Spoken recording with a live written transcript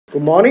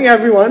Good morning,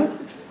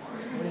 everyone.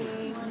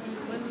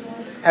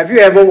 Have you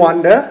ever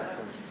wondered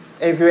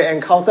if you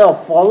encounter a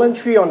fallen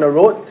tree on the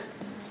road,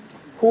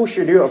 who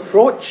should you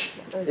approach?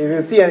 If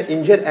you see an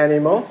injured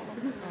animal,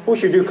 who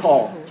should you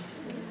call?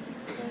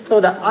 So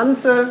the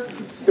answer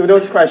to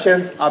those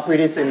questions are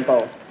pretty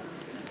simple.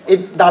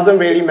 It doesn't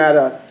really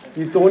matter.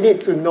 You don't need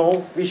to know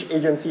which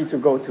agency to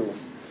go to.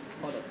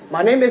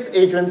 My name is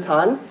Adrian,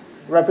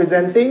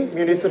 representing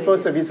Municipal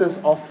Services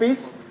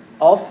Office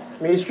of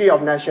Ministry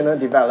of National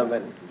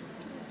Development.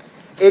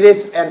 It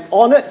is an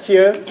honor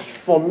here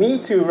for me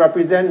to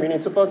represent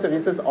Municipal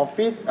Services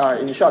Office,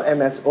 in short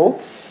MSO,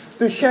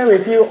 to share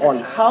with you on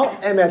how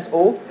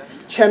MSO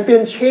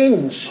champion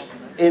change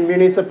in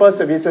municipal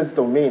services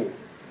domain.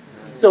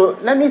 So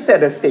let me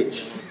set the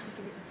stage.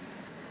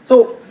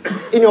 So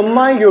in your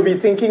mind, you'll be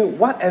thinking,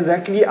 what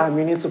exactly are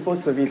municipal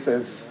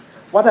services?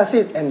 What does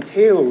it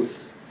entail?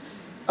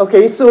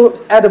 Okay, so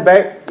at the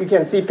back, you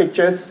can see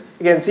pictures.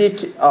 You can see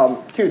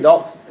cute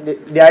dogs.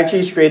 They're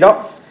actually stray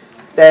dogs.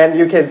 Then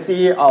you can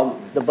see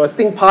the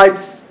bursting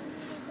pipes,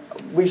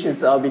 which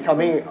is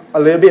becoming a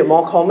little bit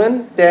more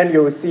common. Then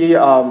you'll see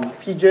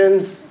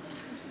pigeons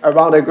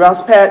around the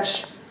grass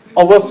patch,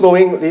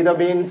 overflowing litter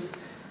bins.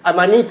 I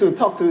might need to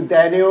talk to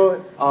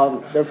Daniel,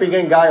 the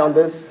freaking guy on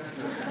this.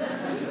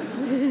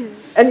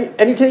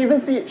 And you can even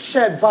see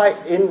shared bike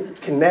in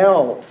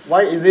canal.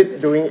 Why is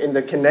it doing in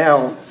the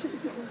canal?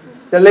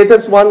 The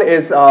latest one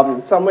is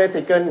somewhere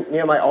taken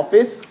near my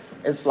office.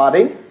 It's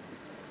flooding.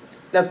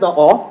 That's not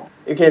all.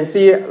 You can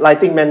see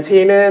lighting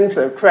maintenance,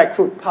 a cracked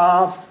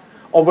footpath,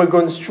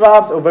 overgrown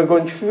shrubs,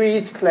 overgrown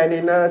trees,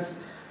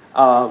 cleanliness,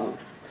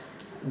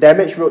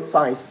 damaged road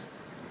signs.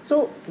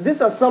 So these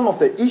are some of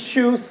the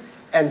issues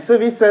and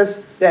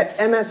services that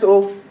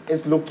MSO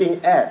is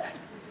looking at.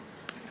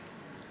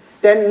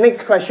 Then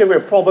next question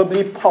will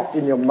probably pop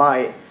in your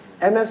mind.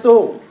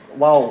 MSO,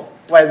 wow,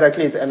 what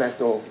exactly is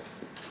MSO?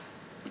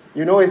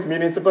 You know it's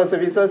Municipal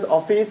Services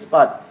Office,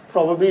 but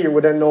probably you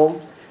wouldn't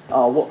know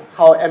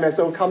how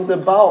MSO comes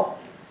about,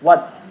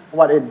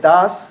 what it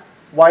does,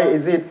 why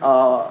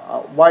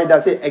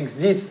does it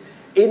exist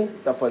in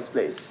the first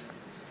place.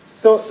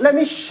 So let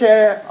me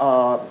share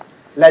a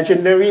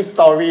legendary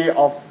story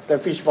of the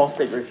fishball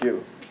stick with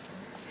you.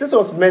 This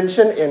was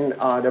mentioned in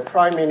the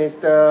Prime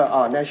Minister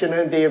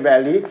National Day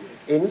rally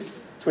in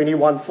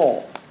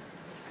 2014.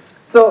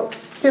 So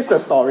here's the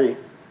story.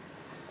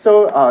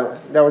 So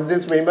there was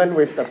this woman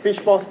with the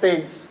fishball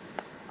sticks,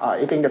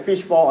 eating the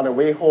fishball on the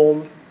way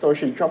home. So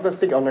she dropped the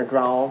stick on the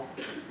ground.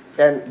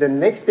 Then the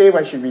next day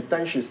when she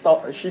returned, she saw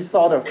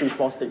the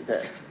fishball stick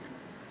there.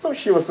 So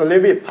she was a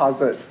little bit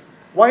puzzled.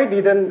 Why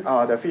didn't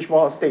the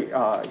fishball stick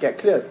get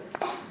cleared?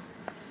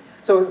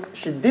 So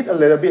she did a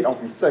little bit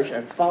of research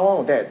and found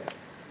out that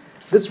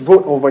this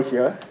road over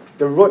here,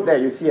 the road that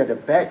you see at the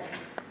back,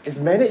 is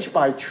managed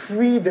by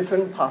 3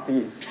 different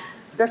parties.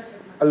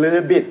 That's a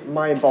little bit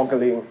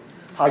mind-boggling,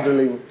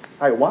 puzzling.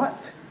 Like what?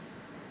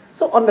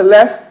 So on the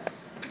left,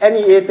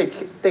 NEA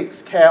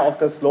takes care of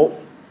the slope.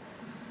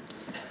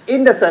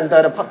 In the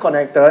center, the park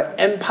connector,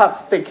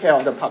 NParks take care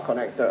of the park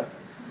connector,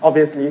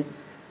 obviously.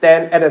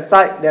 Then at the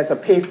side, there's a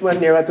pavement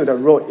nearer to the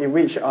road in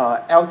which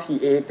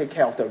LTA take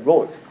care of the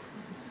road.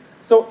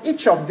 So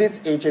each of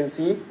these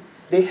agencies,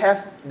 they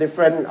have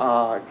different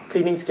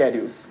cleaning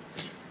schedules.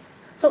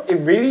 So it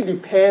really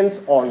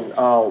depends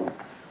on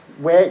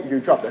where you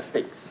drop the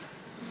sticks.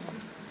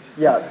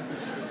 Yeah.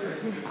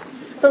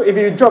 So if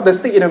you drop the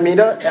stick in the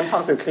middle,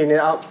 NParks will clean it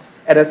up.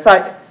 At the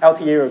side,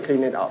 LTA will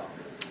clean it up.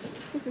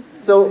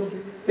 So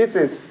this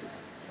is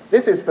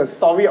the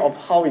story of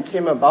how it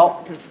came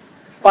about.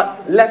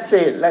 But let's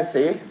say,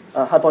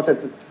 a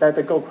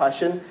hypothetical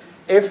question,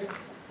 if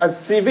a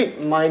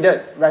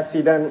civic-minded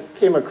resident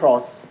came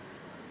across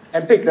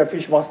and picked the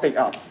fishball stick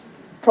up,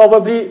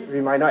 probably we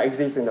might not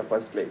exist in the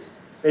first place.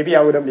 Maybe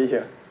I wouldn't be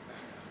here.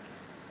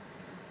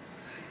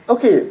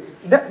 Okay,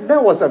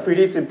 that was a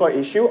pretty simple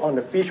issue on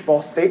the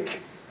fishball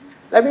stick.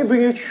 Let me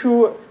bring you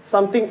through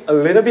something a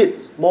little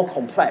bit more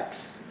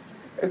complex.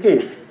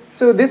 Okay,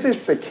 so this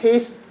is the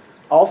case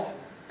of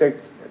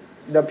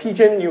the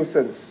pigeon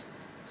nuisance.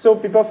 So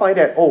people find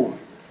that, oh,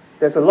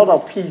 there's a lot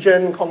of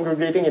pigeon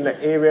congregating in the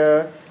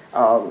area,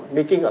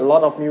 making a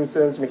lot of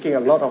nuisance, making a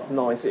lot of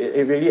noise.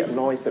 It really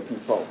annoys the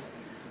people.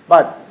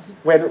 But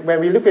when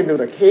we look into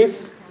the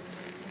case,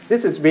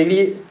 this is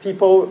really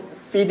people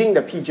feeding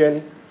the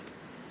pigeon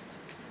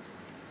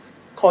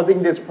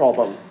causing this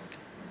problem.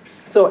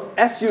 So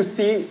as you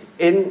see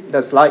in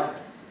the slide,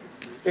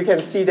 you can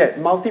see that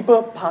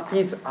multiple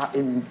parties are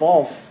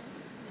involved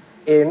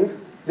in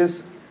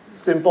this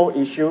simple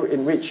issue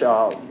in which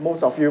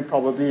most of you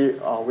probably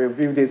will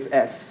view this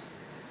as.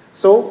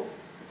 So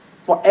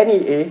for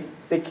NEA,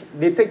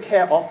 they take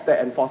care of the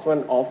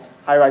enforcement of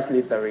high-rise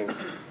littering.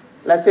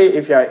 Let's say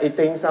if you're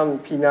eating some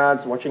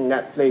peanuts, watching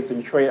Netflix,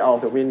 and you throw it out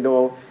of the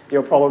window,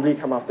 they'll probably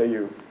come after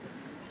you.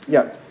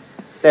 Yeah.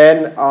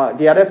 Then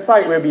the other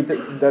side will be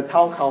the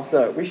town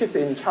council, which is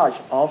in charge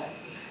of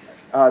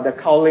the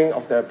culling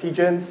of the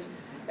pigeons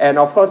And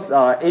of course,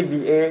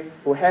 AVA,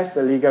 who has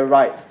the legal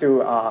rights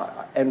to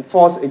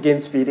enforce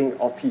against feeding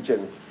of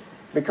pigeon.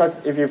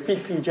 Because if you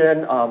feed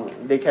pigeon,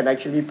 they can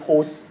actually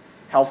pose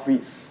health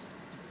risks.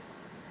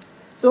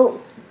 So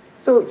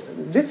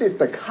this is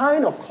the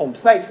kind of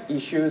complex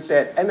issues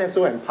that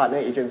MSO and partner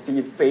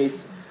agency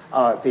face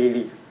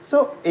daily.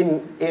 So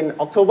in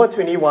October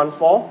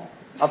 2014,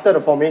 after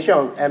the formation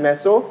of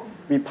MSO,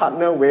 we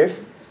partner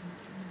with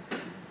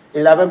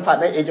 11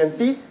 partner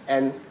agencies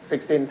and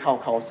 16 town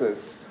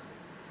councils.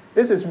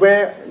 This is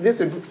where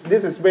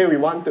we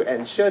want to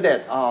ensure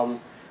that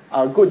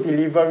a good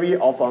delivery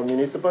of our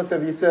municipal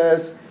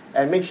services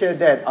and make sure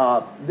that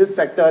this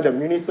sector, the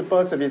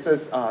municipal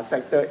services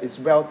sector, is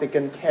well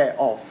taken care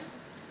of.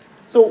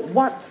 So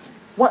what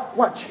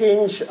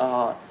changed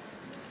the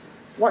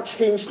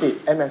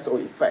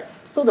MSO effect?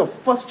 So the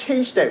first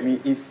change that we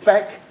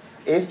effect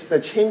is the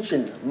change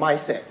in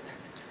mindset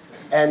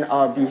and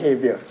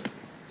behavior.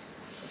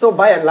 So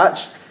by and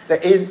large, the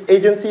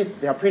agencies,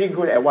 they are pretty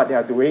good at what they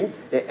are doing.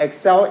 They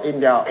excel in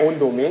their own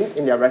domain,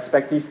 in their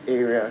respective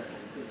area.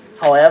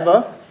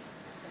 However,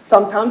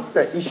 sometimes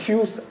the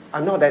issues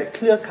are not that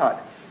clear-cut.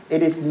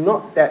 It is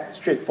not that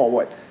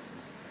straightforward.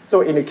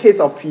 So in the case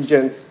of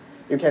pigeons,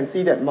 you can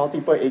see that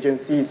multiple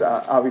agencies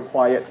are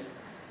required.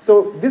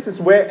 So this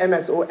is where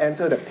MSO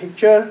entered the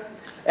picture.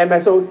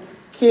 MSO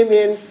came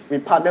in, we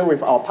partner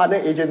with our partner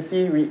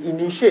agency, we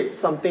initiate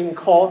something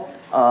called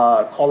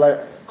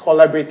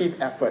collaborative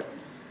effort.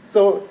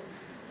 So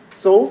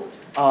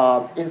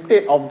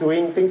instead of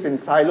doing things in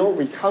silo,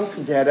 we come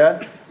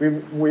together,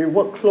 we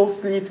work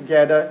closely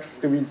together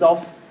to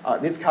resolve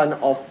this kind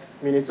of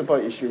municipal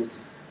issues.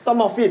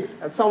 Some of you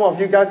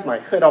guys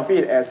might heard of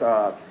it as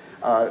a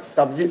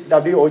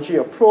WOG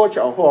approach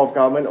or whole of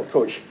government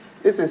approach.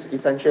 This is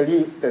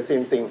essentially the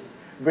same thing.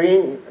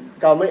 Bringing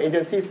government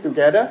agencies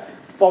together,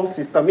 form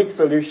systemic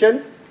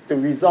solution to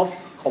resolve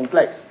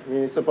complex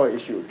municipal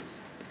issues.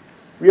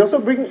 We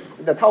also bring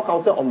the town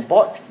council on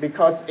board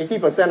because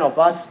 80% of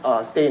us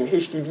stay in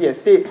HDB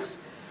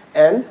estates,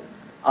 and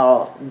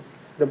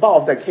the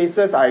bulk of the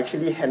cases are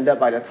actually handled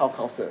by the town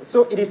council.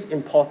 So it is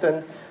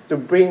important to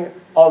bring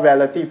all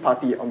relative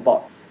parties on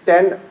board.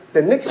 Then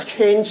the next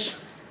change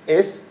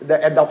is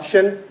the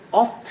adoption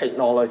of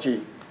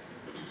technology.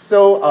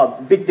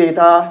 So big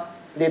data,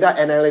 data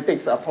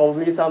analytics are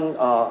probably some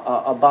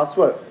a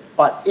buzzword,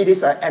 but it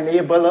is an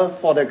enabler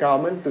for the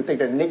government to take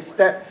the next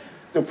step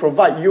to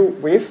provide you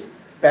with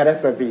better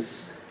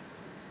service.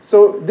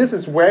 So this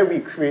is where we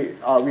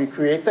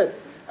created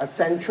a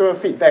central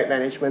feedback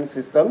management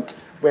system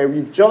where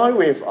we join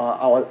with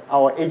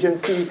our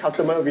agency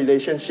customer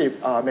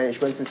relationship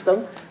management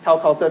system,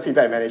 town council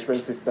feedback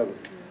management system.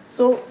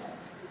 So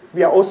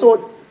we are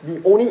also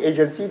the only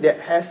agency that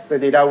has the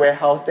data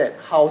warehouse that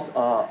houses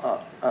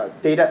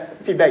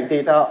feedback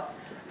data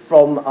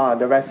from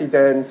the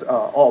residents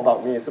all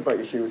about municipal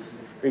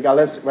issues,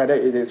 regardless whether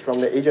it is from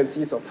the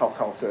agencies or town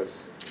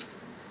councils.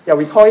 Yeah,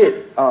 we call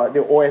it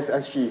the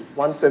OSSG,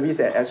 One Service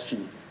at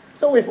SG.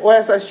 So with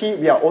OSSG,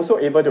 we are also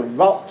able to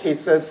route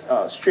cases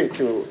straight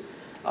to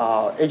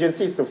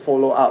agencies to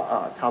follow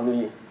up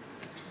timely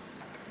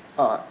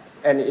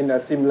and in a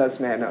seamless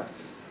manner.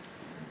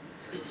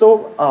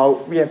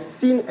 So we have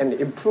seen an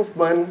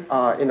improvement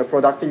in the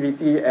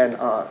productivity, and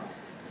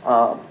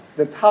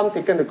the time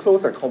taken to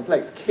close a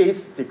complex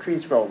case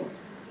decreased from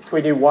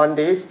 21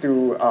 days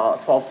to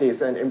 12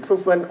 days, an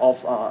improvement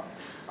of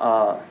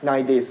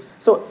 9 days.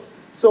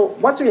 So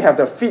once we have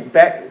the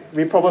feedback,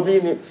 we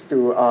probably need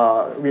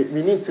to we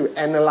need to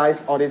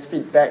analyze all this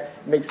feedback,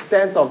 make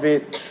sense of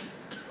it,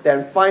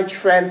 then find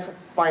trends,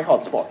 find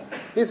hotspots.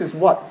 This is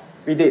what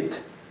we did.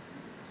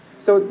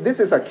 So this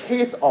is a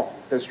case of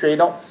the stray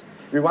dogs.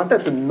 We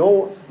wanted to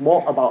know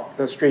more about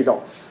the stray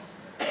dogs.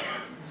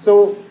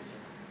 So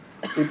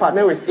we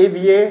partner with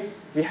AVA,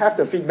 we have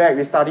the feedback,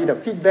 we study the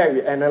feedback,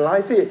 we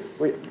analyze it,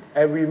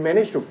 and we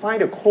managed to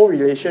find a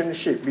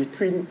co-relationship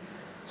between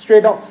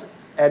stray dogs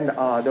and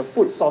the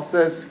food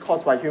sources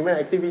caused by human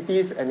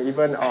activities and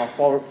even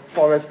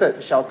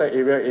forested shelter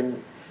area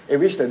in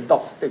which the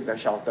dogs take the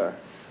shelter.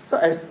 So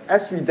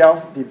as we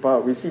delve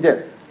deeper, we see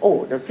that,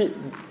 oh,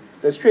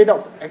 the stray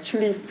dogs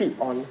actually feed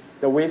on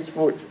the waste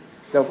food,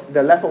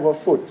 the leftover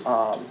food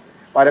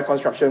by the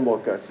construction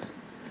workers.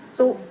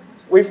 So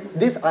with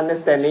this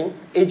understanding,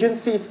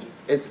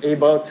 agencies is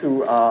able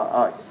to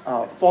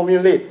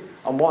formulate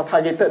a more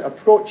targeted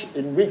approach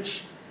in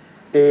which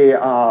they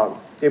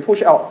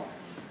push out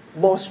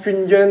more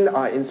stringent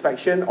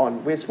inspection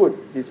on waste food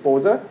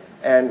disposal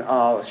and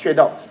stray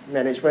dogs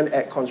management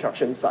at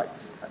construction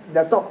sites.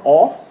 That's not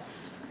all.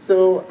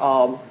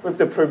 So with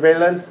the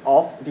prevalence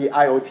of the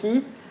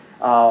IoT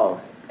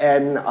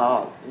and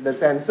the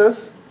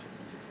sensors,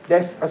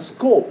 there's a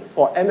scope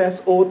for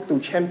MSO to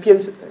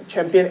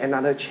champion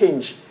another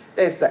change.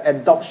 That is the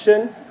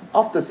adoption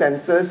of the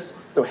sensors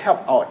to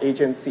help our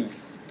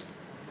agencies.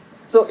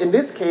 So in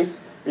this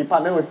case, we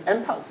partner with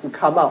MParks to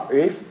come up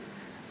with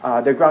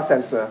the grass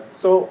sensor.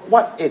 So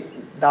what it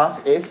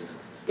does is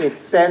it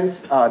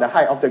sends the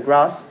height of the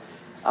grass,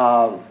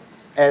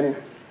 and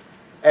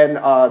and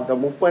the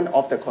movement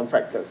of the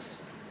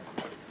contractors.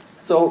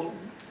 So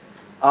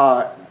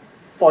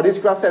for this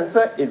grass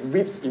sensor, it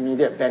reaps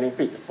immediate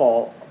benefit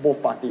for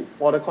both parties.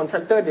 For the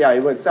contractor, they are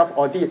able to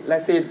self-audit.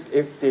 Let's say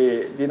if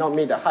they did not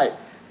meet the height,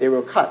 they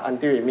will cut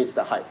until it meets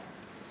the height.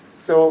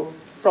 So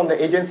from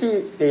the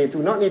agency, they do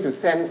not need to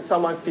send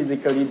someone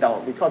physically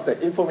down because the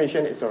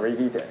information is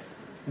already there.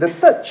 The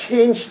third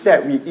change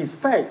that we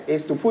effect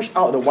is to push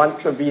out the One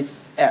Service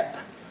app.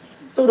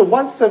 So the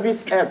One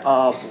Service app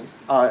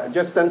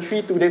just turned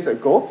 2 days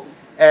ago,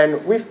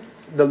 and with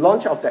the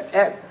launch of the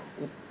app,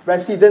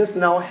 residents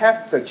now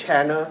have the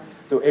channel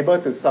to able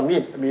to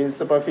submit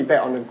municipal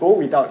feedback on the go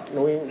without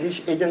knowing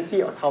which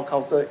agency or town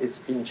council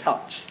is in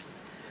charge.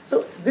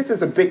 So this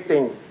is a big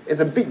thing. It's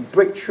a big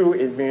breakthrough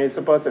in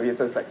municipal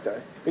services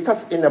sector.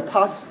 Because in the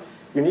past,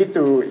 you need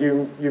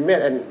to, you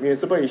made a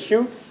municipal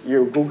issue,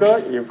 you Google,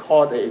 you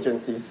call the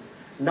agencies.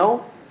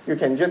 Now, you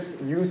can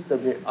just use the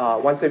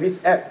One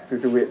Service app to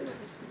do it.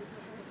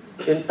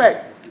 In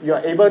fact, you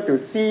are able to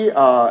see, you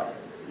are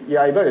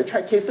able to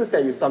track cases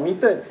that you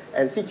submitted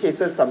and see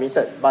cases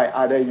submitted by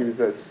other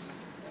users.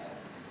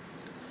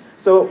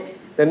 So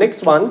the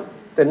next one,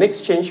 the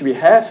next change we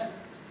have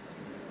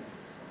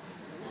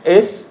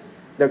is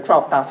the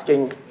crowd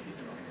tasking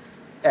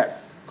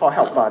app called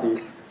Help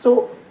Buddy.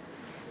 So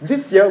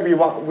this year we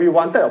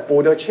wanted a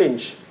bolder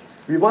change.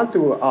 We want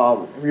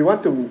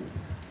to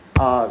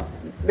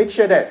make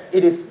sure that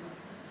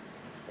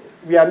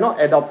we are not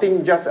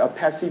adopting just a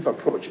passive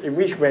approach in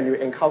which when you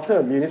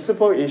encounter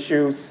municipal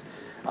issues,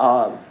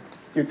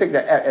 you take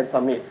the app and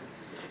submit.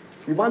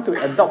 We want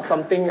to adopt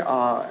something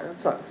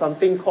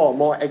called a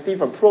more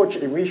active approach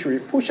in which we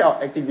push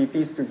out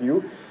activities to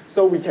you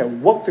so we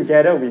can work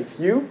together with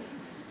you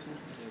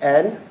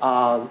and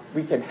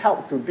we can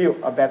help to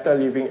build a better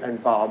living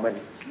environment.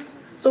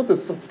 So to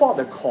support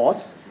the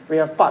cause, we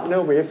have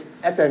partnered with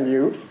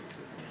SMU,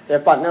 we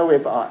have partnered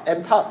with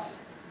NParks,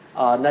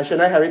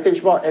 National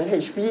Heritage Board,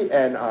 NHB,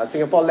 and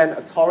Singapore Land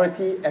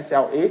Authority,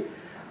 SLA,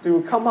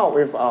 to come out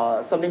with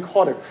something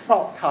called a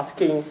crowd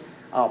tasking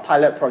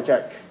pilot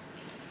project.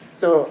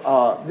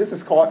 So this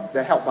is called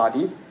the Help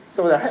Buddy.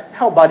 So the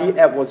Help Buddy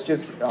app was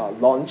just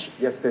launched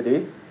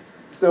yesterday.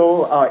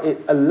 So it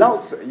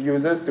allows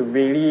users to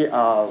really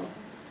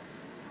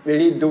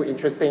do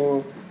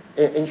interesting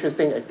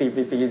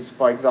activities.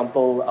 For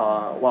example,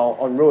 while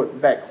on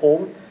road back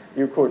home,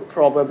 you could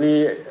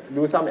probably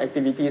do some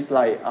activities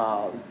like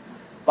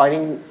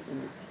finding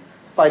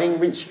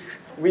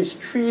which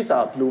trees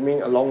are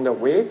blooming along the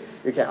way.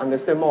 You can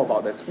understand more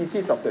about the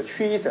species of the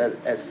trees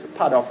as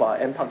part of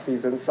NPark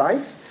season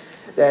size.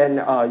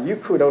 Then you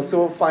could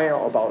also find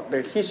out about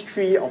the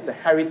history of the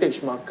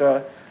heritage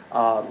marker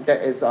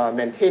that is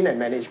maintained and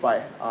managed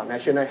by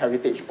National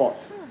Heritage Board.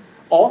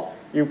 Or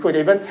you could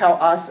even tell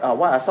us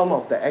what are some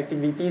of the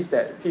activities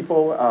that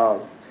people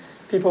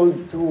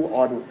do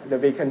on the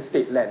vacant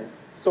state land.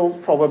 So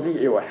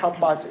probably it will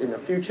help us in the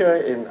future,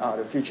 in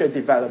the future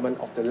development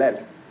of the land.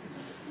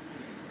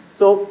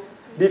 So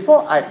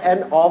before I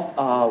end off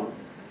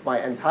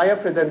my entire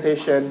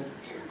presentation,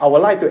 I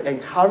would like to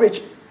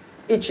encourage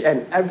each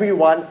and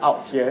everyone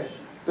out here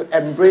to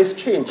embrace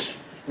change,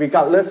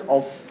 regardless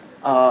of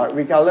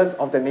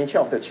the nature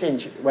of the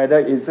change, whether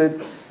is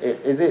it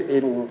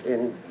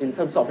in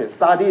terms of your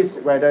studies,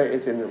 whether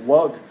it's in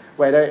work,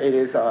 whether it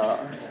is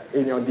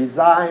in your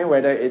design,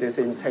 whether it is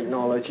in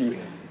technology.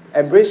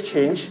 Embrace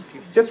change.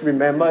 Just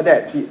remember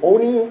that the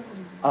only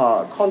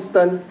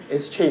constant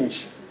is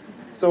change.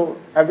 So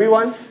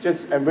everyone,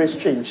 just embrace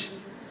change.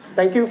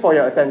 Thank you for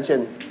your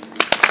attention.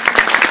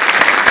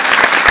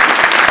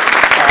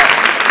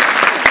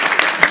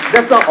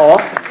 That's not all.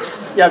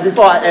 Yeah,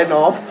 before I end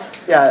off,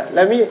 yeah,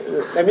 let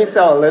me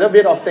sell a little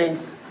bit of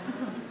things.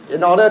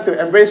 In order to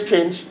embrace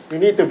change, you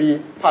need to be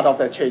part of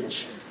the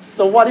change.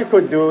 So what you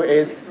could do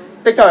is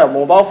take out your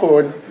mobile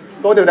phone,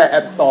 go to the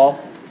App Store,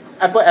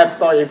 Apple App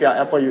Store if you're an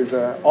Apple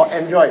user, or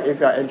Android if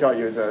you're Android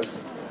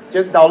users.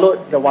 Just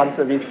download the One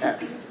Service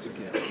app.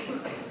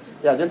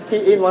 Yeah, just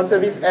key in One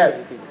Service app,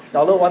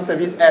 download One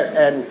Service app,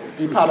 and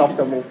be part of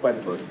the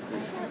movement.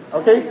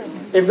 Okay?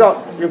 If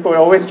not, you could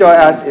always join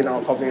us in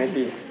our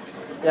community.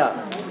 Yeah.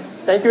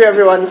 Thank you,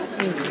 everyone.